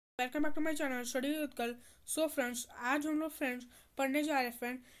Welcome back to my channel study with कल। So friends, आज हम लोग फ्रेंड्स पढ़ने जा रहे हैं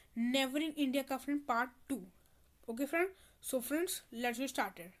फ्रेंड नेबरिंग इंडिया का friend part 2। Okay friend, so friends let's get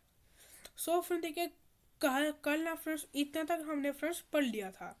started. So friend देखिए, कल ना फ्रेंड्स इतना तक हमने फ्रेंड्स पढ़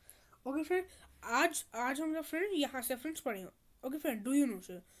लिया था। ओके फ्रेंड, आज आज हम लोग फ्रेंड यहाँ से फ्रेंड्स पढ़ेंगे। Okay friend, do you know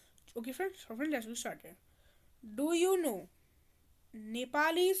sir? Okay friend, so friend let's get started. Do you know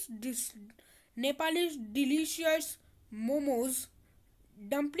Nepalese delicious momos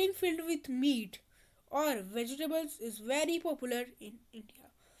dumpling filled with meat or vegetables is very popular in India.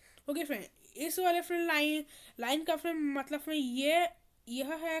 Okay friend, इस वाले friend line का friend मतलब friend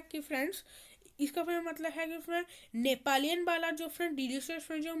यह है कि friends इसका friend मतलब है कि फ्रेंड नेपालियन वाला जो फ्रेंड डिलीशियस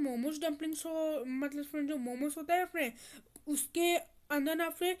फ्रेंड जो मोमोज डम्पलिंग्स हो, मतलब फ्रेंड जो मोमोज होता है फ्रेंड उसके अंदर ना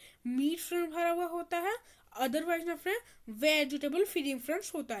फ्रेंड मीट फ्रेंड भरा हुआ होता है, अदरवाइज ना फ्रेंड वेजिटेबल फीलिंग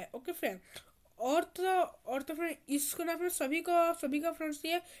फ्रेंड्स होता है। ओके फ्रेंड, और तो फ्रेंड इसको ना फ्रेंड सभी का फ्रेंड्स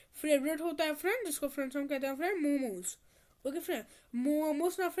ये फेवरेट होता है फ्रेंड, जिसको फ्रेंड्स हम कहते हैं friend momos. Okay friend,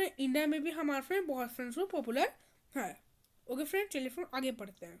 momos ना फ्रेंड इंडिया में भी हमारे फ्रेंड बहुत फ्रेंड्स को पॉपुलर है। ओके फ्रेंड, चलिए फ्रेंड आगे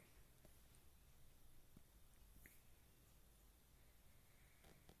पढ़ते हैं।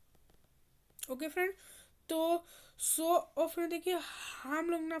 ओके फ्रेंड, तो और फ्रेंड देखिए हम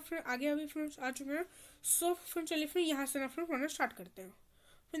लोग ना फ्रेंड आगे अभी फ्रेंड्स आ चुके हैं। सो फ्रेंड चलिए फ्रेंड यहाँ से ना फ्रेंड पढ़ना स्टार्ट करते हैं।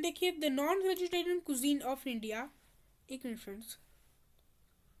 फिर देखिए the non vegetarian cuisine of India. एक मिनट फ्रेंड्स,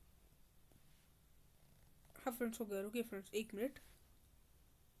 हाँ फ्रेंड्स हो गया, रुकिए फ्रेंड्स एक मिनट।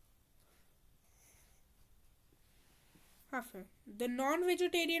 हाँ friend, the non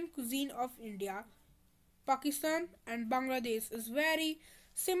vegetarian cuisine of India, Pakistan and Bangladesh is very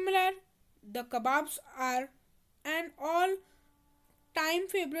similar. The kebabs are an all time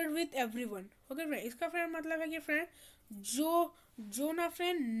favorite with everyone. Okay friend, इसका friend मतलब है कि फ्रेंड जो ना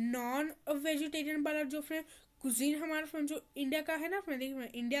फ्रेंड नॉन वेजिटेरियन वाला जो फ्रेंड कुजीन हमारा friend जो इंडिया का है ना फ्रेंड, देखिए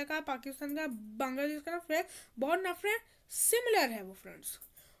फ्रेंड इंडिया का, पाकिस्तान का, बांग्लादेश का ना फ्रेंड बहुत ना फ्रेंड सिमिलर है वो फ्रेंड्स।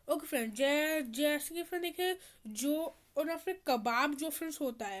 ओके फ्रेंड, जैसे कि फ्रेंड देखिए जो और ना फ्रेंड कबाब जो फ्रेंड्स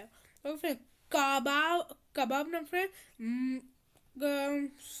होता है, ओके फ्रेंड कबाब ना फ्रेंड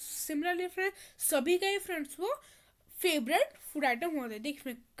सिमिलरली फ्रेंड सभी का ही फ्रेंड्स वो फेवरेट फूड आइटम होता है। देखिए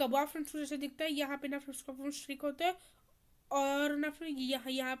फ्रेंड कबाब फ्रेंड्स जैसे दिखता है, यहाँ पे ना फ्रेंड्स का स्टिक होता है, और ना फ्रेंड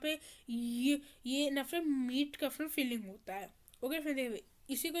यहाँ पे ये ना फ्रेंड मीट का फ्रेंड फीलिंग होता है। ओके फ्रेंड देखिए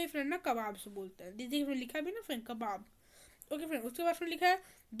इसी को ही फ्रेंड ना कबाब से बोलते हैं। देखिए फ्रेंड लिखा भी ना फ्रेंड कबाब। ओके फ्रेंड, उसके बाद फ्रेंड लिखा है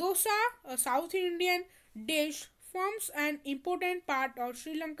dosa south Indian dish forms an important part of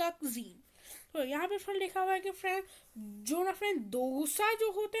Sri Lanka cuisine. तो यहाँ पे फ्रेंड लिखा हुआ है कि फ्रेंड जो ना फ्रेंड डोसा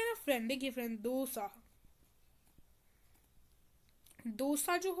जो होते हैं ना फ्रेंड, देखिए फ्रेंड डोसा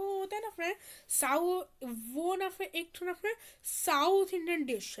जो होता है ना फ्रेंड वो ना फ्रेंड एक तो ना फ्रेंड साउथ इंडियन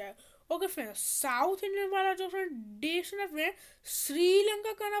डिश है। ओके फ्रेंड, साउथ इंडियन वाला जो फ्रेंड डिश ना फ्रेंड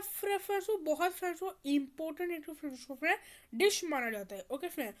श्रीलंका का ना फ्रेंड्स वो बहुत फ्रेंड्स वो इम्पोर्टेंट एक फ्रेंड्स को फ्रेंड डिश माना जाता है। ओके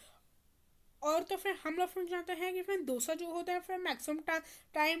फ्रेंड, और तो फिर हम लोग फ्रेंड जानते हैं कि फ्रेंड डोसा जो होता है फ्रेंड मैक्सिमम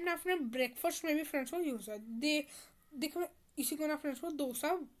टाइम ना फ्रेंड ब्रेकफास्ट में भी फ्रेंड्स को यूज है। देखो इसी को ना फ्रेंड्स को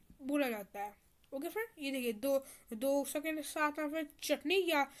डोसा बोला जाता है। ओके फ्रेंड, ये देखिए डोसा के साथ ना फ्रेंड चटनी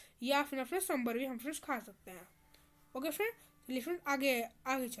या फिर ना फ्रेंड सांभर भी हम फ्रेंड्स खा सकते हैं। ओके फ्रेंड, चलिए फ्रेंड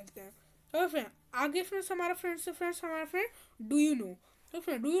आगे चलते हैं। ओके फ्रेंड, आगे फ्रेंड्स हमारा फ्रेंड डू यू नो। तो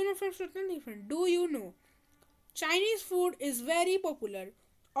friend do you know friends नहीं friend, do you know Chinese food is very popular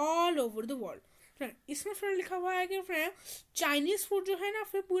all over the world. Friend इसमें फ्रेंड लिखा हुआ है कि फ्रेंड चाइनीज फूड जो है ना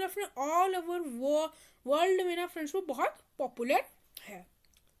फिर पूरा फ्रेंड ऑल ओवर वर्ल्ड में ना फ्रेंड्स वो बहुत पॉपुलर है।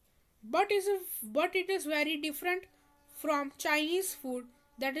 But it is very different from Chinese food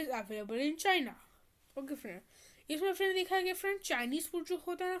that is available in China. Okay friend, इसमें फ्रेंड लिखा है कि फ्रेंड चाइनीज फूड जो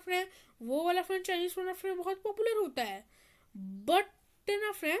होता है ना फ्रेंड वो वाला फ्रेंड चाइनीज फूड ना फ्रेंड बहुत पॉपुलर होता है। बट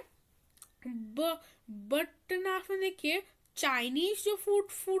ना फ्रेंड देखिए चाइनीज जो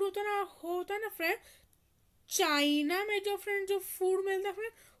फूड होता है ना फ्रेंड चाइना में जो फूड मिलता है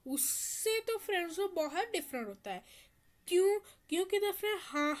फ्रेंड उससे तो फ्रेंड्स वो बहुत डिफरेंट होता है। क्योंकि तो फ्रेंड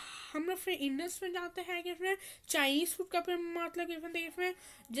हाँ हम लोग फ्रेंड इंडियंस में जानते हैं कि फ्रेंड चाइनीज फूड का फ्रेंड मतलब कि फ्रेंड देखिए फ्रेंड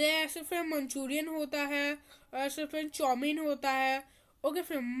जैसे फ्रेंड मंचूरियन होता है, ऐसे फ्रेंड चाउमीन होता है। ओके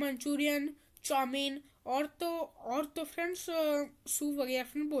फ्रेंड, मंचूरियन चाउमीन और तो फ्रेंड्स सूप वगैरह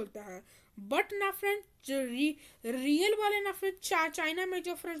फ्रेंड बोलते हैं। बट ना फ्रेंड रियल वाले ना फ्रेंड चाइना में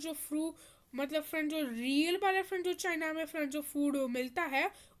जो फ्रेंड जो मतलब फ्रेंड जो रियल वाले फ्रेंड जो चाइना में फ्रेंड जो फूड मिलता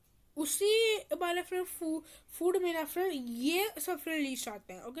है उसी वाले फ्रेंड फूड में ना फ्रेंड ये सब फ्रेंड लिस्ट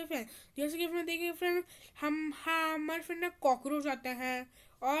आते हैं। ओके फ्रेंड, जैसे कि फ्रेंड देखिए फ्रेंड हमारे फ्रेंड ना कॉकरोच आते हैं,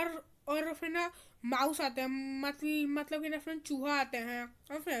 और और फिर ना माउस आते हैं, मतलब कि ना फ्रेंड चूहा आते हैं,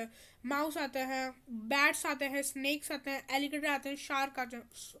 और फिर माउस आते हैं, बैट्स आते हैं, स्नेक्स आते हैं, एलिगेटर आते हैं, शार्क आते हैं।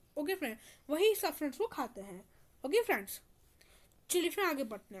 ओके फ्रेंड, वही सब फ्रेंड्स वो खाते हैं। ओके फ्रेंड्स, चलिए फिर आगे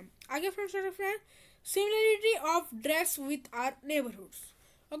बढ़ते हैं। आगे friends friend, similarity of dress with are neighbourhoods.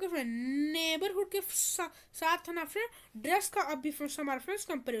 Okay friend, neighbourhood के साथ ना फ्रेंड ड्रेस का अभी फ्रेंड्स हमारा फ्रेंड्स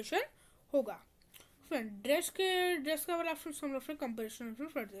कंपेरिजन होगा। फ्रेंड ड्रेस का वाला फ्रेंड्स हम लोग फ्रेंड कंपेरिजन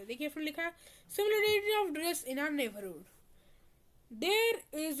करते हैं। देखिए फ्रेंड लिखा है similarity of dress in are neighbourhood. There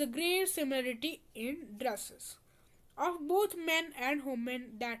is a great similarity in dresses of both man and women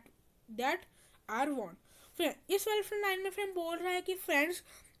that are वर्न। Friend इस वाले फ्रेंड लाइन में फ्रेंड बोल रहा है कि फ्रेंड्स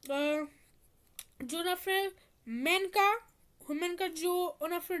जो ना फ्रेंड मैन का वुमेन का जो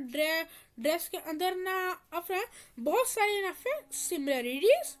ना फ्रेंड ड्रेस के अंदर ना फ्रेंड बहुत सारी ना फ्रेंड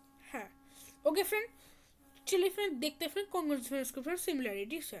सिमिलरिटीज है। ओके फ्रेंड, चलिए फ्रेंड देखते हैं फ्रेंड कौन कौन से फ्रेंड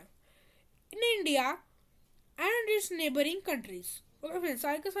सिमिलरिटीज है in India and it's neighbouring countries. Okay friend,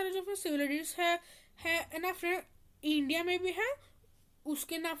 सारे के सारे जो फ्रेंड सिमिलरिटीज है ना फ्रेंड इंडिया में भी है,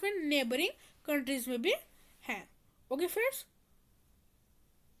 उसके ना फ्रेंड नेबरिंग कंट्रीज में भी है। ओके फ्रेंड्स,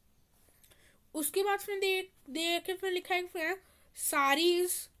 उसके बाद फ्रेंड देखे फ्रेंड लिखा है friend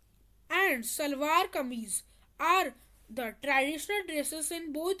saris and salwar kameez are the traditional dresses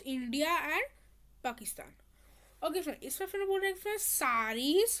in both India and Pakistan. Okay friend, इसमें फ्रेंड बोल रहे हैं फ्रेंड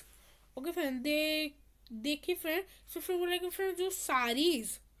साड़ीज। ओके फ्रेंड, देखिए फ्रेंड इसमें फ्रेंड बोल रहे हैं फ्रेंड जो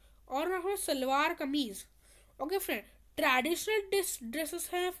साड़ीज और ना friend salwar kameez. Okay friend, traditional dresses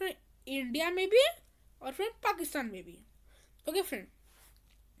हैं फ्रेंड इंडिया में भी और फ्रेंड पाकिस्तान में भी। ओके फ्रेंड,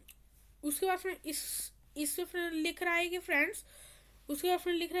 उसके बाद फ्रेंड इससे फ्रेंड लिख रहा है कि फ्रेंड्स उसके बाद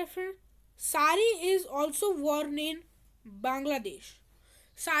फ्रेंड लिख रहा है फ्रेंड साड़ी इज ऑल्सो वर्न इन बांग्लादेश।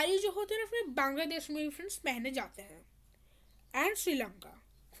 साड़ी जो होते हैं ना फ्रेंड बांग्लादेश में भी फ्रेंड्स पहने जाते हैं एंड श्रीलंका,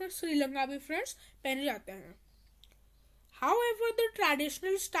 फ्रेंड्स श्रीलंका भी फ्रेंड्स पहने जाते हैं। However the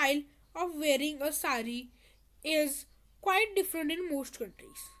traditional style of wearing a sari is quite different in most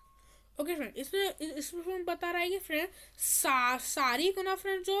countries. Okay friend, इसमें बता रहा है कि फ्रेंड साड़ी को ना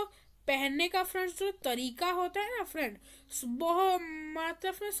फ्रेंड जो पहनने का फ्रेंड्स जो तरीका होता है ना फ्रेंड बहुत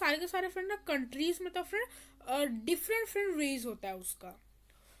मतलब फ्रेंड सारे के सारे फ्रेंड ना कंट्रीज में तो फ्रेंड डिफरेंट फ्रेंड वेज होता है उसका।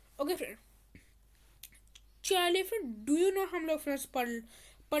 ओके फ्रेंड, चलिए फ्रेंड डू यू नो हम लोग फ्रेंड्स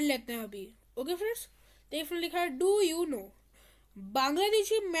पढ़ लेते हैं अभी। ओके फ्रेंड्स, देखिए फ्रेंड लिखा है do you know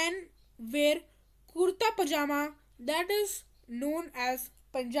Bangladeshi man where kurta pyjama that is known as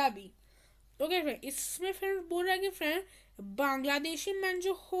Punjabi. Okay friend, इसमें फ्रेंड बोल रहा है कि फ्रेंड बांग्लादेशी मैन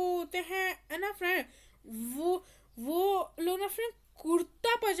जो होते हैं ना फ्रेंड वो लोग ना फ्रेंड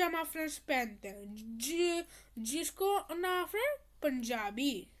कुर्ता पजामा फ्रेंड्स पहनते हैं जिसको ना फ्रेंड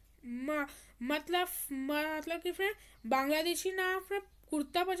पंजाबी मतलब कि फ्रेंड बांग्लादेशी ना फ्रेंड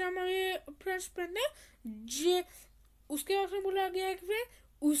कुर्ता पजामा भी फ्रेंड्स पहनते हैं। उसके बाद में बोला गया है कि फ्रेंड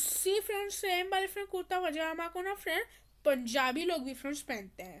उसी फ्रेंड सेम वाले फ्रेंड कुर्ता पजामा को ना फ्रेंड पंजाबी लोग भी फ्रेंड्स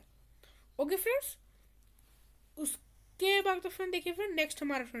पहनते हैं। ओके फ्रेंड्स, उसके बाद तो फ्रेंड देखिए फ्रेंड नेक्स्ट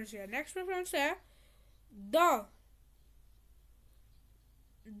हमारा फ्रेंड्स है नेक्स्ट में फ्रेंड्स है द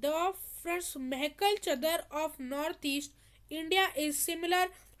फ्रेंड्स महकल चदर of north east India is similar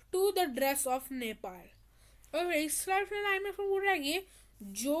to the dress of Nepal. और इस लाइन में बोल रहा है कि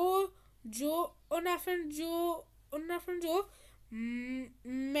जो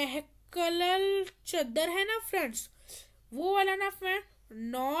महकल चदर है ना फ्रेंड्स वो वाला ना फ्रेंड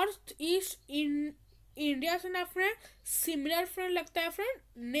नॉर्थ ईस्ट इंडिया से ना फ्रेंड सिमिलर फ्रेंड लगता है फ्रेंड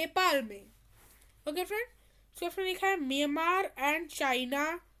नेपाल में। ओके फ्रेंड, सो फ्रेंड लिखा है Myanmar and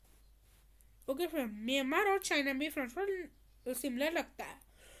China. Okay friend, Myanmar और चाइना में फ्रेंड सिमिलर लगता है।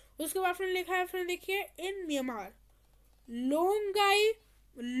 उसके बाद फ्रेंड लिखा है फ्रेंड देखिए इन म्यांमार लोंगाई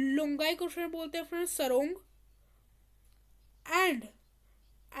को फ्रेंड बोलते हैं फ्रेंड सरोंग एंड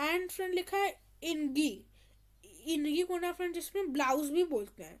फ्रेंड लिखा है इनगी को ना फ्रेंड जिसमें ब्लाउज भी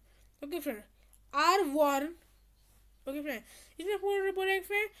बोलते हैं। Okay friend, are Warne. Okay friend, इसमें बोले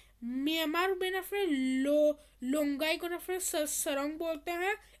फ्रेंड म्यांमार में ना फ्रेंड लोंगाई को ना फ्रेंड सरोंग बोलते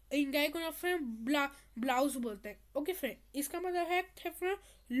हैं, इंगाई को ना फ्रेंड ब्लाउज बोलते हैं। ओके फ्रेंड, इसका मतलब है फ्रेंड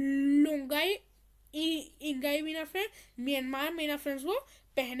लोंगाई इंगाई भी ना फ्रेंड म्यांमार में ना फ्रेंड्स वो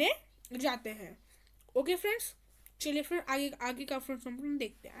पहने जाते हैं। ओके फ्रेंड्स, चलिए फ्रेंड आगे का फ्रेंड्स हम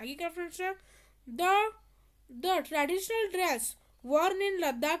देखते हैं। आगे का फ्रेंड्स है the traditional dress worn in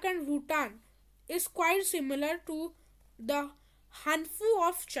Ladakh and Bhutan is quite similar to the hanfu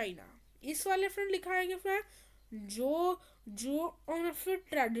of China। इस वाले फ्रेंड लिखा है कि फ्रेंड जो और फिर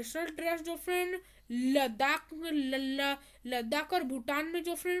ट्रेडिशनल ड्रेस जो फ्रेंड लद्दाख और भूटान में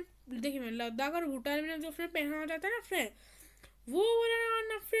जो फ्रेंड देखिए लद्दाख और भूटान में जो फ्रेंड पहना जाता है ना फ्रेंड वो वाला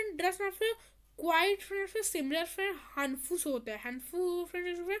ना फ्रेंड ड्रेस ना फिर क्वाइट फ्रेंड सिमिलर फ्रेंड हनफू से होता है। हनफू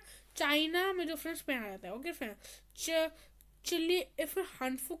फ्रेंड चाइना में जो फ्रेंड्स पहना जाता है। ओके फ्रेंड, चलिए फिर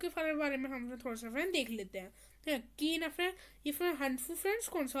हनफू के बारे में हम थोड़ा सा फ्रेंड देख लेते हैं। कि ना फ्रेंड ये फ्रेंड हनफू फ्रेंड्स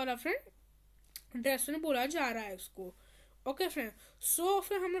कौन सा वाला फ्रेंड ड्रेस में बोला जा रहा है इसको। ओके फ्रेंड, सो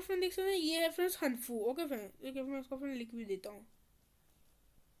फिर हम फ्रेंड देख सकते हैं ये है फ्रेंड्स हनफू। ओके फ्रेंड, देखिए मैं इसको फ्रेंड लिख भी देता हूँ,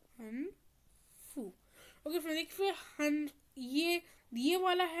 हनफू। ओके फ्रेंड देखिए फिर हन ये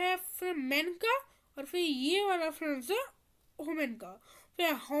वाला है फिर मेन का, और फिर ये वाला फ्रेंड्स है वुमेन का।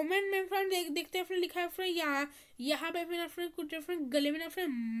 फिर वुमेन में फ्रेंड देखते हैं फिर लिखा है फिर यहाँ पे फिर फ्रेंड कुछ डिफरेंट गले में फिर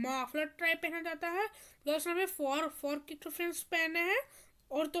माफलर टाइप पहना जाता है, प्लस में फॉर के फ्रेंड्स पहने हैं,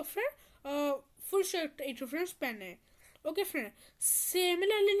 और तो फिर फुल शर्ट 8 फ्रेंड्स पहने हैं। ओके फ्रेंड,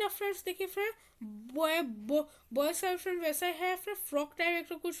 सिमिलरली ना फ्रेंड्स देखिए फ्रेंड बॉय साइड फ्रेंड वैसा है फिर फ्रॉक टाइप एक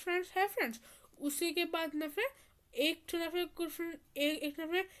तो कुछ फ्रेंड्स है फ्रेंड्स। उसी के बाद ना फिर एक तो ना फिर कुछ एक ना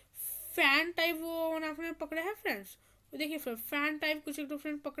फिर फैन टाइप वो ना फिर पकड़े हैं फ्रेंड्स। देखिए फिर फैन टाइप कुछ एक तो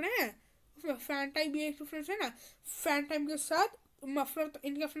फ्रेंड पकड़े हैं। फैन टाइप भी एक तो फ्रेंड्स है ना, फैन टाइप के साथ मफलर तो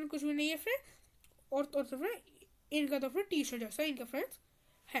इनका फ्रेंड कुछ भी नहीं है फ्रेंड, और तो फिर इनका तो फिर टी शर्ट जैसा इनका फ्रेंड्स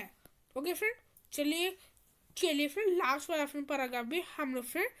है। ओके फ्रेंड, चलिए फिर लास्ट वाला फिर पैराग्राफ भी हम लोग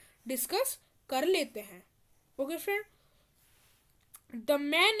फिर डिस्कस कर लेते हैं। Okay friend, the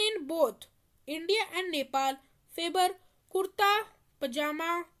man in both India and Nepal favour kurta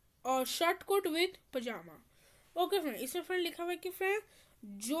पजामा और shirt coat with pyjama. Okay friend, इसमें फ्रेंड लिखा हुआ है कि फ्रेंड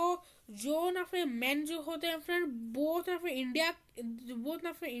जो ना फिर मैन जो होते हैं फ्रेंड बोथ ना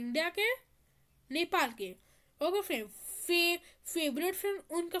फिर इंडिया के नेपाल के। ओके फ्रेंड, फेवरेट फ्रेंड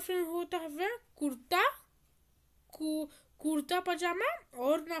उनका फ्रेंड होता है फ्रेंड कुर्ता पजामा,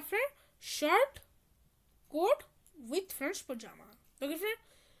 और ना friend shirt coat with friends pyjama. Okay friend,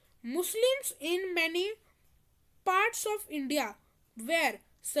 Muslims in many parts of India where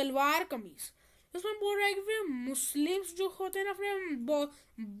salwar kameez. उसमें बोल रहा है कि फिर मुस्लिम्स जो होते हैं ना फ्रेंड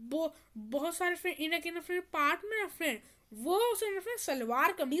बहुत सारे फ्रेंड इंडिया के ना फ्रेंड पार्ट में ना फ्रेंड वो उसे ना फ्रेंड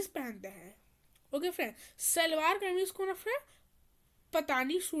सलवार कमीज पहनते हैं। ओके फ्रेंड, सलवार कमीज को ना फ्रेंड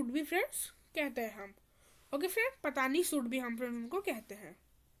पतानी सूट भी फ्रेंड्स कहते हैं हम। ओके फ्रेंड, पतानी सूट भी हम फ्रेंड्स उनको कहते हैं।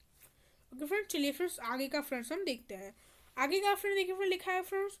 ओके फ्रेंड, चलिए फ्रेंड्स आगे का फ्रेंड्स हम देखते हैं। आगे का फ्रेंड देखिए फ्रेंड लिखा है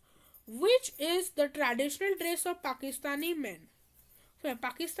friends which is the traditional dress of Pakistani man.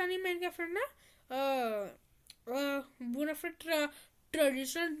 Pakistani man का फ्रेंड ना वो ना फिर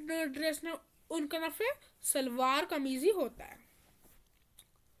ट्रेडिशनल ड्रेस ना उनका ना फिर सलवार कमीज ही होता है।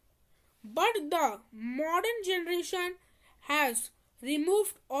 But the modern generation has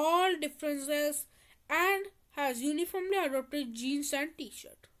removed all differences and has uniformly adopted jeans and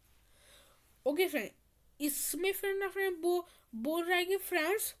t-shirt. Okay friend, इसमें फिर ना फ्रेंड बोल रहा है कि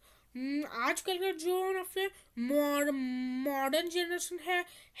फ्रेंड्स आजकल का जो ना फिर मॉडर्न जनरेशन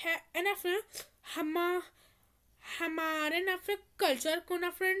है ना फ्रेंड हमारे ना फिर कल्चर को ना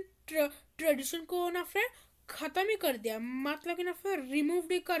फ्रेंड ट्रेडिशन को ना फ्रेंड खत्म ही कर दिया, मतलब कि ना फिर रिमूव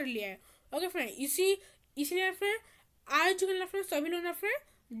भी कर लिया है। ओके फ्रेंड, इसलिए फिर आजकल ना फ्रेंड सभी लोग ना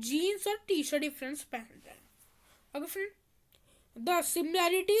फ्रेंड जीन्स और टी शर्ट डिफरेंस पहनते हैं। Okay friend, the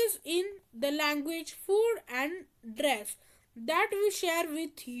similarities in the language, food and dress that we share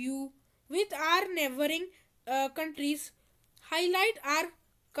with our neighboring countries highlight our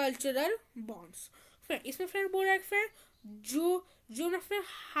cultural bonds. Friend इसमें फ्रेंड बोल रहा है फ्रेंड जो ना फ्रेंड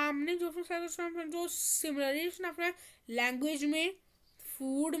हमने जो फ्रेंड जो सिमिलरिटीज ना फ्रेंड लैंग्वेज में,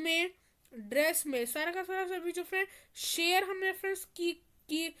 फूड में, ड्रेस में सारा का सारा सभी जो फ्रेंड शेयर हमने फ्रेंड्स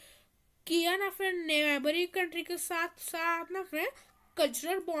किया ना फ्रेंड नेबरिंग कंट्री के साथ ना फ्रेंड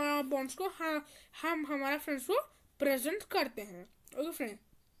कल्चरल बॉन्ड्स को हम हमारा फ्रेंड्स को प्रेजेंट करते हैं। Okay friend,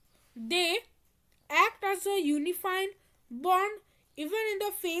 they act as a unified bond even in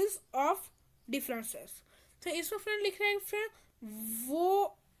the face of differences. तो इसमें फ्रेंड लिख रहे हैं फ्रेंड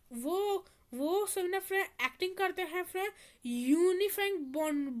वो सब ना फ्रेंड एक्टिंग करते हैं फ्रेंड यूनिफाइंग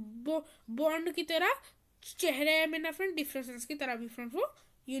बॉन्ड की तरह, चेहरे में ना फ्रेंड डिफरेंसेस की तरह भी फ्रेंड वो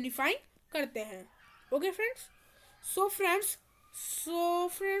यूनिफाइंग करते हैं। ओके फ्रेंड्स, सो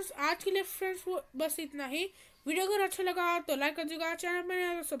फ्रेंड्स आज के लिए फ्रेंड्स वो बस इतना ही। वीडियो अगर अच्छा लगा तो लाइक कर दीजिएगा, चैनल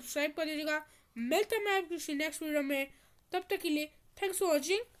में सब्सक्राइब कर दीजिएगा। मिलते हैं मैं किसी नेक्स्ट वीडियो में, तब तक के लिए थैंक्स फॉर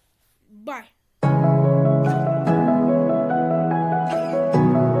वॉचिंग, बाय।